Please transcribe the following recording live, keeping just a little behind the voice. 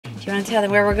Do you want to tell them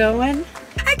where we're going?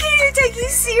 I can't even take you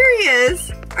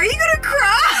serious. Are you gonna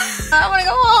cry? I want to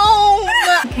go home.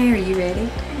 Okay, are you ready?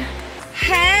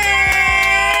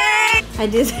 Hey! I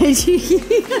did say cheeky.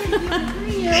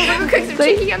 Yeah, we're gonna cook some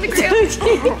cheeky on the grill. Do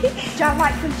y'all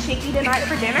like some cheeky tonight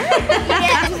for dinner?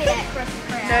 Yeah, give me that crusty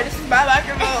crab. No, this is my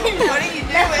microphone. What are you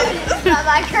doing? This is my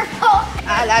microphone.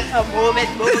 I like a moving.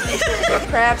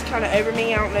 Crab's kind of over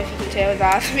me. I don't know if you can tell his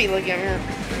eyes be looking at me.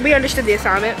 We understood the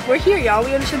assignment. We're here, y'all.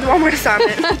 We understood the Walmart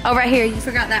assignment. Oh, right here. You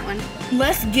forgot that one.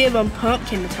 Let's give them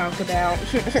pumpkin to talk about.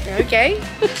 Okay.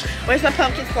 Where's my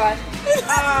pumpkin slice?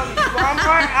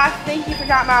 Walmart, I think you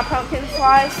forgot my pumpkin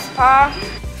slice.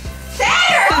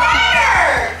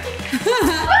 Saturn!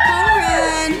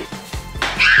 Run.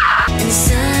 And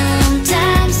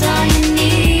sometimes all you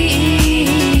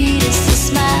need is a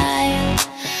smile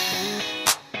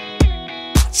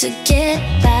to get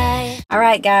by. All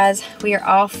right, guys, we are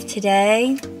off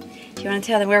today. Do you want to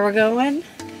tell them where we're going?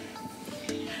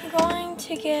 We're going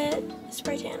to get a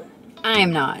spray tan. I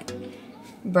am not.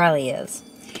 Briley is.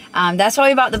 That's why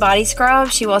we bought the body scrub.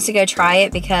 She wants to go try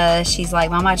it because she's like,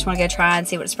 Mama, I just want to go try and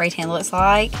see what a spray tan looks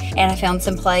like. And I found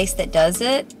some place that does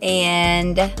it,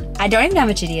 and I don't even know how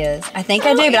much it is. I think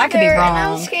I do, but I could be wrong.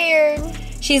 I'm scared.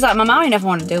 She's like, Mama, I don't even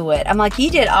want to do it. I'm like,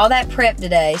 you did all that prep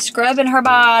today, scrubbing her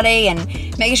body and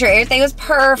making sure everything was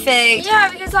perfect. Yeah,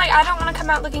 because like I don't want to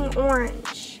come out looking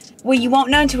orange. Well, you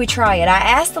won't know until we try it. I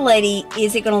asked the lady,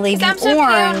 is it going to leave you I'm so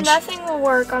orange? pale, nothing will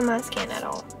work on my skin at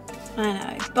all. I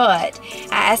know, but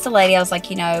I asked the lady, I was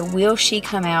like, you know, will she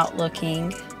come out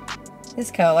looking this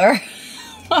color?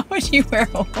 Why would you wear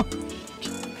orange?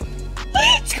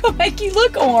 It's gonna make you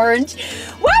look orange.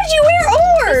 Why did you wear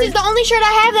orange? This is the only shirt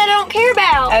I have that I don't care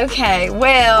about. Okay,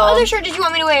 well. What other shirt did you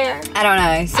want me to wear? I don't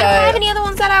know, so. I don't have any other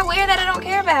ones that I wear that I don't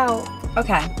care about.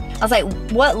 Okay. I was like,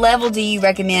 what level do you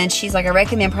recommend? She's like, I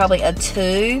recommend probably a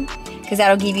 2, because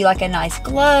that'll give you like a nice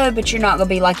glow, but you're not gonna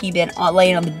be like you've been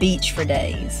laying on the beach for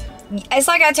days. It's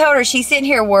like I told her, she's sitting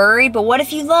here worried, but what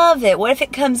if you love it? What if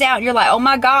it comes out and you're like, oh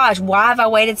my gosh, why have I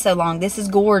waited so long? This is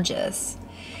gorgeous.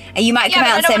 And you might come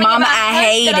out and say, Mama, I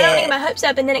hate it. I don't get my hopes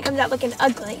up and then it comes out looking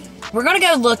ugly. We're going to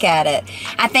go look at it.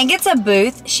 I think it's a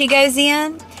booth she goes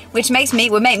in, which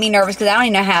would make me nervous because I don't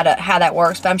even know how that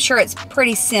works, but I'm sure it's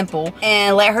pretty simple.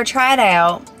 And let her try it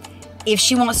out. If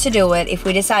she wants to do it, if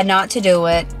we decide not to do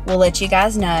it, we'll let you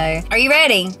guys know. Are you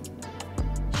ready?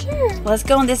 Sure. Let's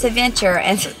go on this adventure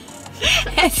and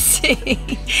see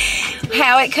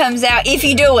how it comes out if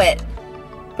you do it.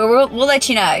 But we'll let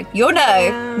you know. You'll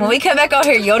know. When we come back on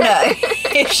here, you'll know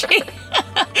if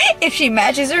she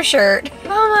matches her shirt.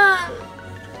 Mama,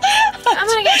 I'm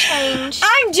gonna get changed.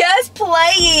 I'm just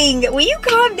playing. Will you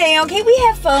calm down? Can't we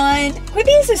have fun? Quit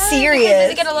being so serious.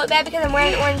 Is it gonna look bad because I'm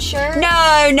wearing an orange shirt? No.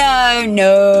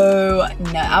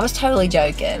 I was totally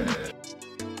joking.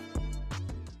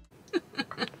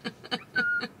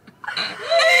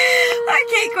 I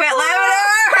can't quit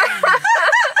laughing.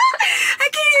 I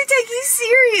can't even take you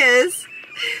serious.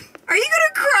 Are you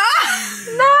gonna cry?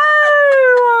 No.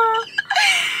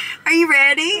 Are you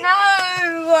ready? No.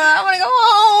 I wanna go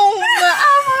home. I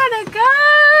wanna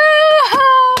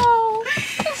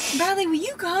go. Bradley, will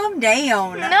you calm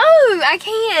down? No, I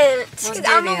can't. Because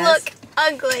I'm gonna look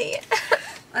ugly.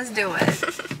 Let's do it.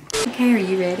 Okay, are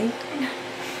you ready?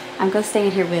 I'm gonna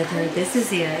stand here with her. This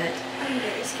is it. I'm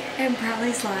very scared. And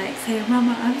Bradley's like, say,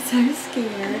 Mama, I'm so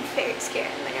scared. I'm very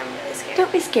scared. Like, I'm really scared.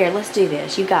 Don't be scared. Let's do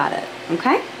this. You got it.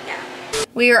 Okay? Yeah.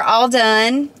 We are all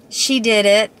done. She did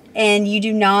it. And you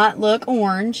do not look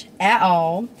orange at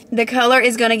all. The color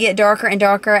is going to get darker and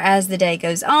darker as the day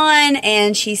goes on.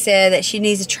 And she said that she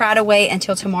needs to try to wait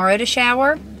until tomorrow to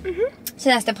shower. So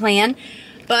that's the plan.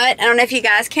 But I don't know if you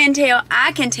guys can tell.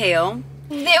 I can tell.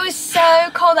 It was so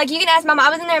cold. Like, you can ask Mama. I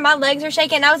was in there, my legs were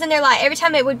shaking. I was in there, like, every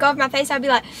time it would go over my face, I'd be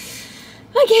like,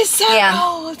 it's so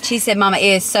cold. She said, Mama, it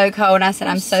is so cold. And I said,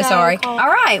 I'm so sorry. Cold. All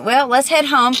right, well, let's head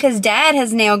home because Dad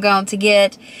has now gone to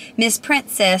get Miss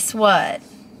Princess what?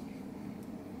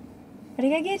 What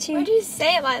did he go get you? Why'd you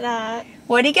say it like that?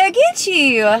 What did he go get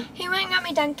you? He went and got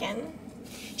me Dunkin'.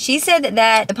 She said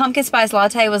that the pumpkin spice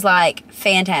latte was, like,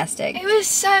 fantastic. It was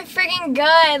so freaking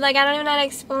good. Like, I don't even know how to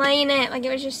explain it. Like, it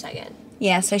was just so good.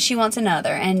 Yeah, so she wants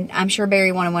another. And I'm sure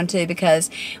Barry wanted one, too,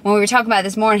 because when we were talking about it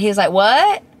this morning, he was like,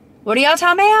 what? What are y'all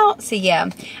talking about? So, yeah,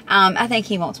 I think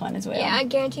he wants one as well. Yeah, I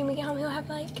guarantee when we get home, he'll have,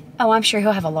 like... Oh, I'm sure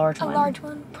he'll have a large one. A large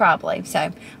one. Probably.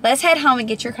 So, let's head home and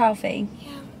get your coffee.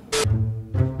 Yeah.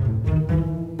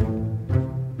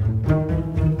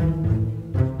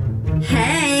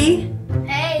 Hey.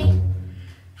 Hey.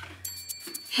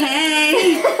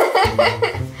 Hey.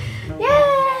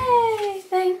 Yay!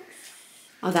 Thanks.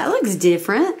 Oh, that looks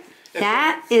different.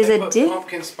 That is they a put dip.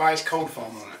 pumpkin spice cold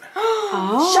foam on it.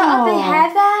 Oh. Shut up, they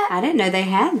have that? I didn't know they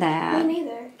had that. Me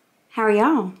neither. How are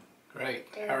y'all? Great.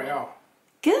 How are y'all?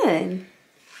 Good.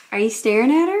 Are you staring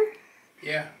at her?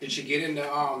 Yeah. Did she get in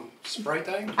the spray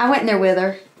thing? I went in there with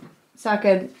her so I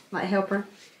could like help her.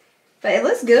 But it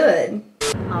looks good.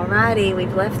 Alrighty,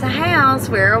 we've left the house.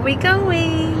 Where are we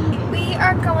going? We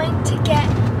are going to get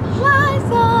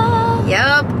Liza.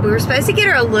 Yep, we were supposed to get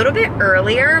her a little bit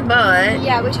earlier, but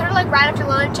Yeah, we told her like right after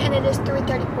lunch, and it is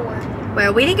 3:34.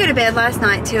 well, we didn't go to bed last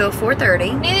night till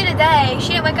 4:30. Neither did they. She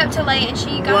didn't wake up till late, and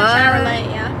she got What? her shower late.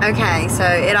 Yeah. Okay, so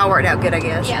it all worked out good, I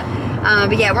guess. Yeah.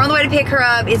 But yeah, we're on the way to pick her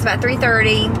up. It's about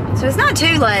 3:30, so it's not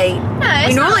too late. No, We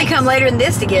it's normally not. come later than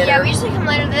this to get Yeah, her. we usually come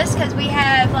later to this because we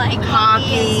have like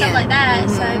hockey and stuff like that.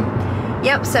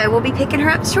 Yep, so we'll be picking her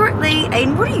up shortly.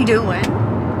 Aiden, what are you doing? So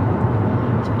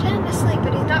he's pretending to sleep,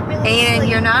 but he's not really Aiden, asleep.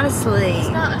 you're not asleep. He's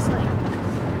not asleep.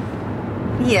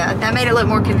 Yeah, that made it look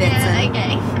more convincing. Yeah,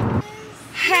 okay.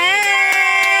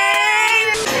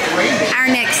 Hey! Our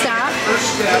next stop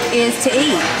is to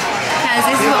eat, because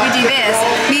this is what we do best.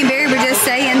 Me and Barry were just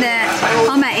saying that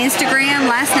on my Instagram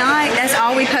last night, that's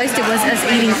all we posted was us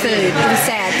eating food. It was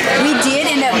sad. We did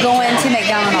end up going to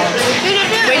McDonald's.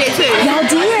 We did too. Y'all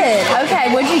did?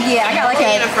 Okay, what'd you get? I got like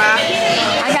And a fry.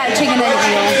 I got a chicken nugget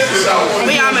meal.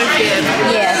 We almost did.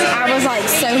 Yes, I was like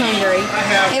so hungry.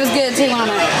 It was good too,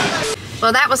 wasn't it?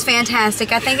 Well, that was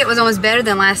fantastic. I think it was almost better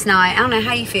than last night. I don't know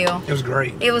how you feel. It was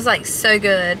great. It was like so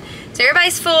good. So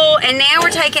everybody's full, and now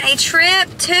we're taking a trip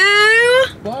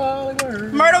to...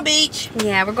 Myrtle Beach.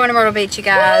 Yeah, we're going to Myrtle Beach, you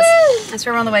guys. That's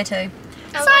where we're on the way to.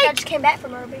 Oh, I just came back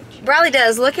from Myrtle Beach. Riley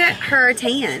does. Look at her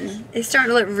tan. It's starting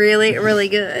to look really, really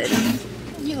good.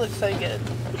 You look so good.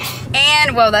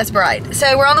 And, well, that's bright.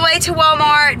 So we're on the way to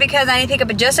Walmart because I need to pick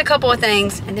up just a couple of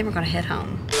things, and then we're going to head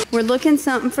home. We're looking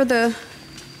something for the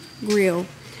grill.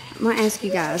 I'm going to ask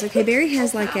you guys. Okay, Barry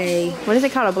has like a, what is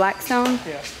it called, a Blackstone?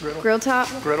 Yeah, griddle. Grill top?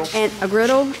 Griddle. And a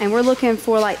griddle. And we're looking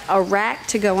for like a rack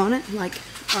to go on it. Like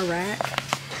a rack.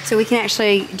 So we can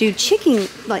actually do chicken,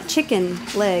 like chicken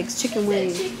legs, chicken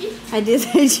wings. I did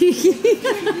say chicken.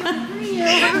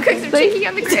 Cook some chicken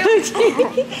on the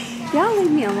grill. Y'all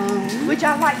leave me alone. Would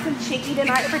y'all like some chicken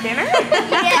tonight for dinner?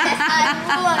 Yes,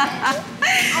 I would.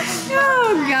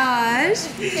 Oh gosh.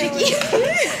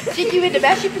 Chicken with the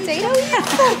mashed potatoes?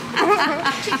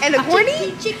 And the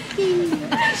corny?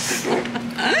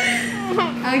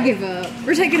 I give up.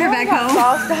 We're taking her back home.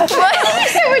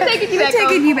 We're taking you back home.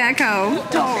 Taking you back home.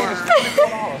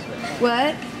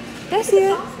 What? That's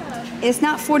it. It's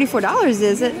not $44,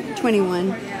 is it?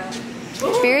 21.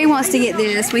 Barry wants to get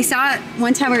this. We saw it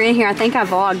one time we were in here. I think I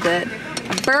vlogged it.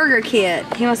 A burger kit.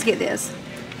 He wants to get this.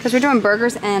 Because we're doing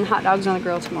burgers and hot dogs on the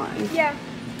grill tomorrow. Yeah.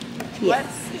 Yes.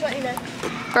 Just let you know.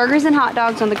 Burgers and hot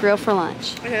dogs on the grill for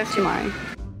lunch Okay. tomorrow.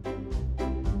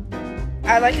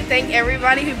 I'd like to thank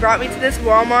everybody who brought me to this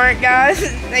Walmart, guys.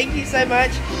 Thank you so much.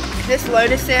 This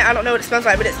Lotus scent, I don't know what it smells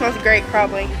like, but it smells great,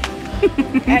 probably.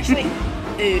 Actually,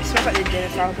 ooh, it smells like the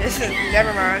dentist office.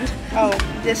 Never mind. Oh,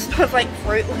 this smells like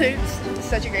Fruit Loops. It's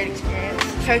such a great experience.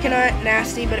 Coconut,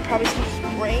 nasty, but it probably smells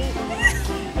great.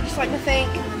 I just like to think,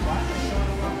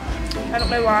 I don't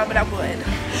know why, but I would.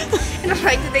 And I'd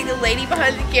like to thank the lady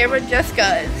behind the camera just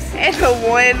cuz. And the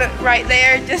one right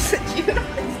there just chewed on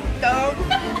his thumb.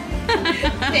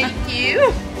 Thank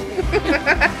you.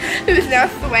 Who's now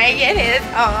swinging his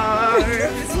arms.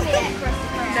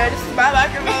 No, this is my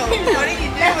microphone. What are you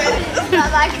doing? My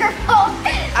microphone.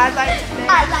 I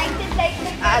like to take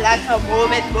the I like to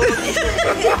move it.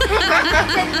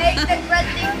 to make the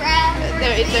crusty crab. No,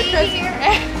 it's the crusty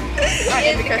crab. I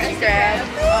am the crusty crab.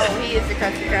 Oh, he is the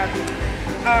crusty crab.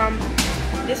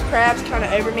 This crab's kind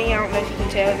of over me. I don't know if you can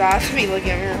tell his eyes to be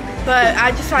looking at me. But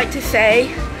I just like to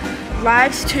say,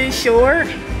 life's too short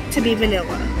to be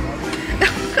vanilla.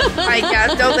 Like,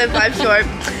 guys, don't live life short.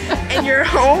 And your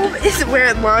home is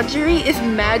where laundry is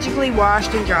magically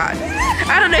washed and dried.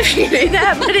 I don't know if you knew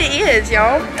that, but it is,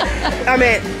 y'all. I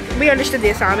mean, we understood the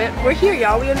assignment. We're here,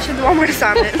 y'all. We understood the Walmart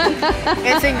assignment.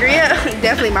 And sangria,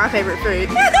 definitely my favorite food.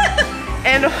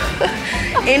 And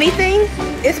anything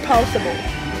is possible.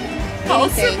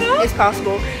 Anything is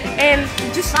possible. And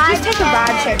just take a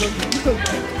vibe check with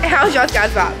me. How's y'all's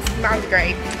guys' vibes? Mine's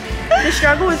great. The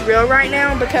struggle is real right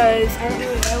now because I don't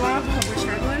really know why, but we're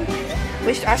struggling.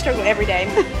 I struggle every day.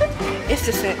 It's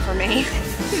the scent for me.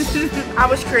 I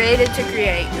was created to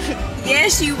create.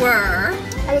 Yes, you were.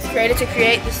 I was created to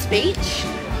create the speech.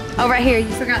 Oh, right here.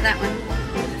 You forgot that one.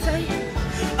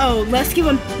 Oh, let's give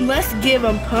them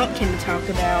pumpkin to talk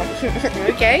about.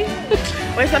 Okay.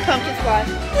 Where's my pumpkin slice?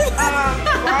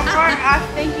 Walmart, I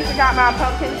think you forgot my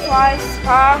pumpkin slice.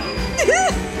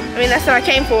 I mean, that's what I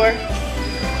came for.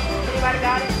 Anybody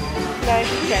got it? No?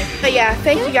 Okay. But yeah,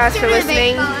 thank you guys for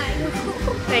listening.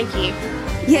 Thank you.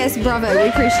 Yes, bravo. We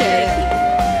appreciate it.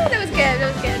 That was good.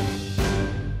 That was good.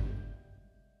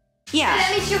 Yeah.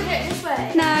 Let me shoot it this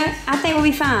way. No, I think we'll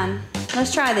be fine.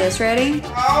 Let's try this. Ready?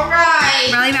 All right.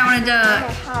 Riley might want to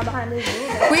duck. Hide behind this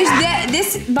door. Where's that?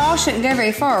 This ball shouldn't go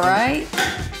very far, right?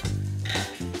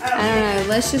 I don't know.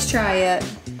 Let's just try it.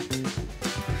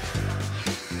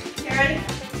 You ready?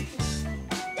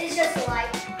 It's just like,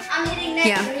 I'm hitting next,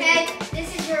 Yeah. okay?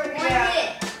 This is your one Yeah. hit.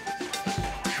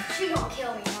 She gonna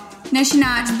kill me, Mom. No, she's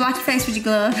not. Just block your face with your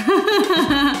glove. Okay.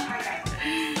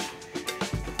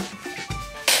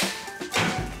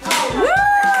 Woo!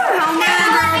 Home run,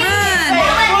 girl, run.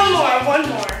 Wait, one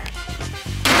more.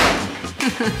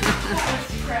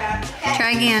 Crap.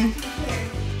 Try again.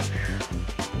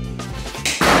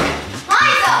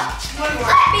 Hands up! One more.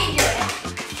 Let me do it.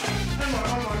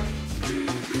 One more.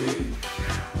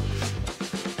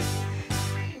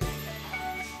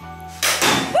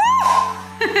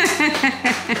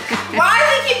 Why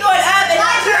does it keep going up and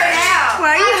not turn out? Why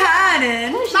are you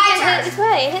hiding? She can hit this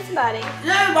way. Hit somebody.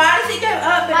 No, why does it go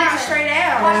up and not straight I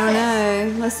out? don't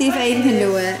know. Let's see if Aiden can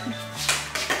do it.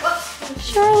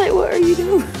 Charlotte, what are you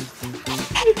doing?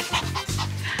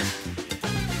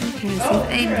 Okay, see if Oh,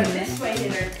 Aiden you're a can do it. this way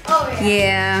hitter. Oh, yeah.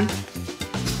 Yeah.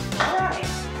 All right.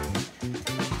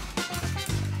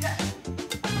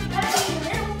 Gotta be in the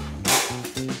middle.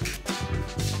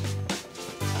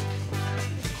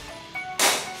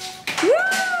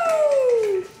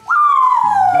 Woo!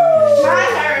 My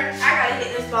turn. I gotta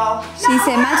hit this ball. She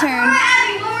said my turn. All right,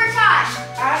 Abby, one more time.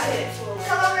 I hit it forward.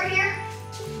 Come over here.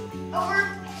 Over.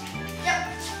 Yep.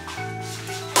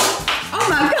 Oh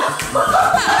my god.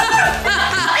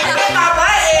 It hit my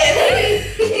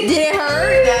button. Did it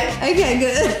hurt? Okay,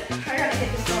 good. I gotta hit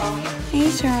this ball.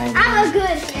 He's trying. I'm a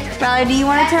good hitter. Riley, do you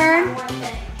want to turn? One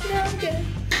thing. No, I'm good.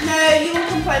 No, you will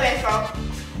come play baseball.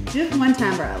 Just one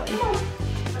time, Riley.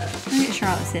 Look at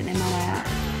Charlotte sitting in my lap.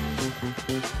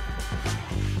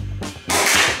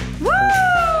 Woo!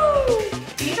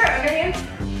 Can you try underhand?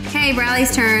 Okay,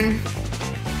 Riley's turn.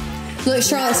 Look,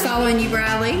 Charlotte's following you,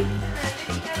 Riley.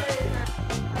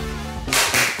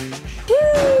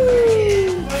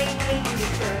 Woo!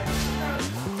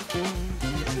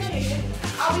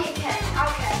 I'll be a catch.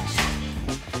 I'll catch.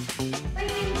 What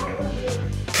do you mean, what will you?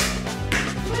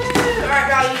 Alright,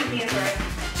 Riley, you can answer it.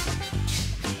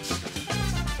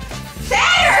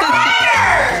 Center!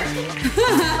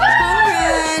 Home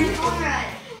run. All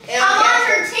right. L I'm on catcher.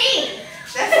 her team.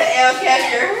 That's an L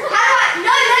catcher. How do I?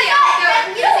 No, that's not.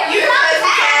 You're You not supposed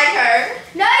to catch. tag her.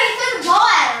 No, you threw the ball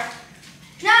at her.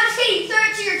 No, I'm just kidding. You threw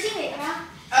it to your teammate, huh?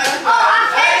 I'm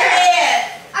catcher.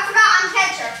 catcher. I forgot I'm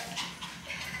catcher.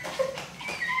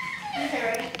 Okay,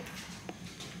 ready?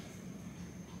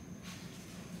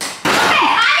 Okay,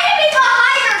 I need to be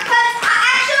behind her because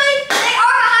they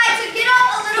are behind, so get up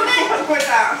a little bit. One more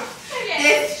time.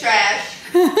 This is trash.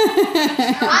 I'm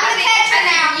the catcher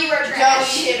now. You were Joey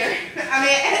hitter. I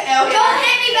mean, L hitter. Don't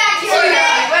hit me back here.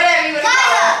 Whatever you want to call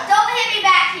Liza, it. don't hit me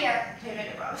back here. Hey,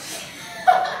 minute, bro.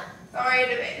 Sorry in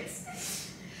advance.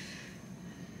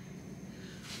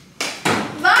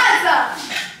 Liza.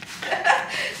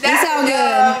 It's all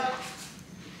good.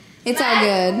 It's all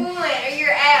good. One, or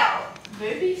you're out.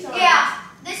 Movie? Sorry. Yeah,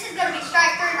 this is gonna be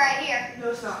strike 3 right here.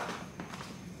 No, it's not.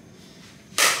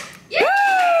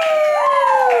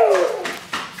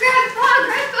 Grab the ball,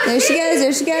 grab the ball. There she goes.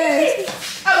 There she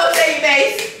goes. I'm gonna take your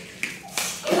base.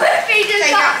 Whitby just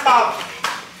Take out the ball.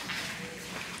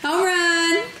 Home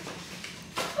run.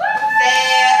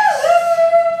 That.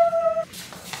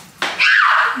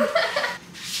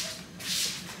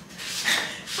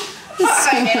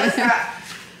 Alright, man, let's try.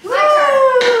 My turn.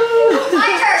 My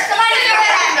turn. Somebody throw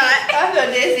it at me. I feel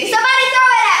dizzy. Somebody throw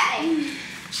it at me.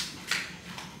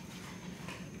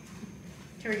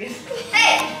 Here we go.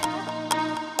 Hey.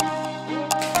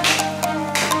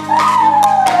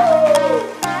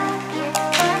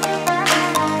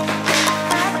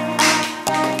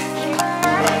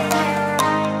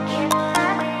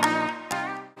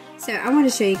 So I want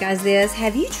to show you guys this.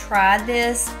 Have you tried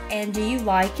this and do you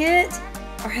like it?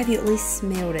 Or have you at least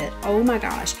smelled it? Oh my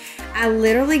gosh. I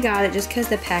literally got it just because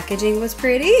the packaging was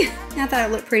pretty. I thought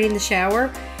it looked pretty in the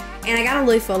shower. And I got a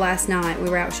loofah last night. We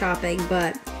were out shopping,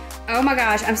 but oh my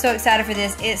gosh, I'm so excited for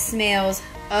this. It smells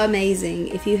amazing.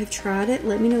 If you have tried it,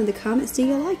 let me know in the comments, do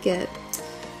you like it?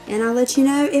 And I'll let you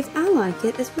know if I like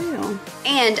it as well.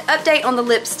 And update on the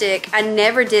lipstick. I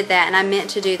never did that, and I meant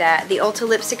to do that. The Ulta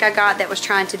lipstick I got that was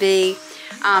trying to be,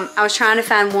 I was trying to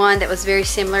find one that was very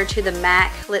similar to the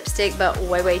MAC lipstick, but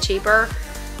way, way cheaper.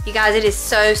 You guys, it is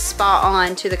so spot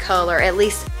on to the color, at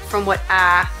least from what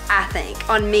I think,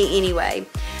 on me anyway.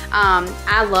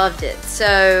 I loved it.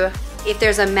 So if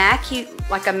there's a MAC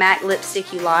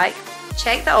lipstick you like,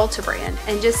 check the Ulta brand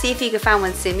and just see if you can find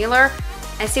one similar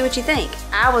and see what you think.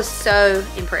 I was so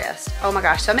impressed. Oh my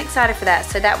gosh, so I'm excited for that.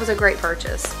 So that was a great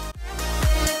purchase.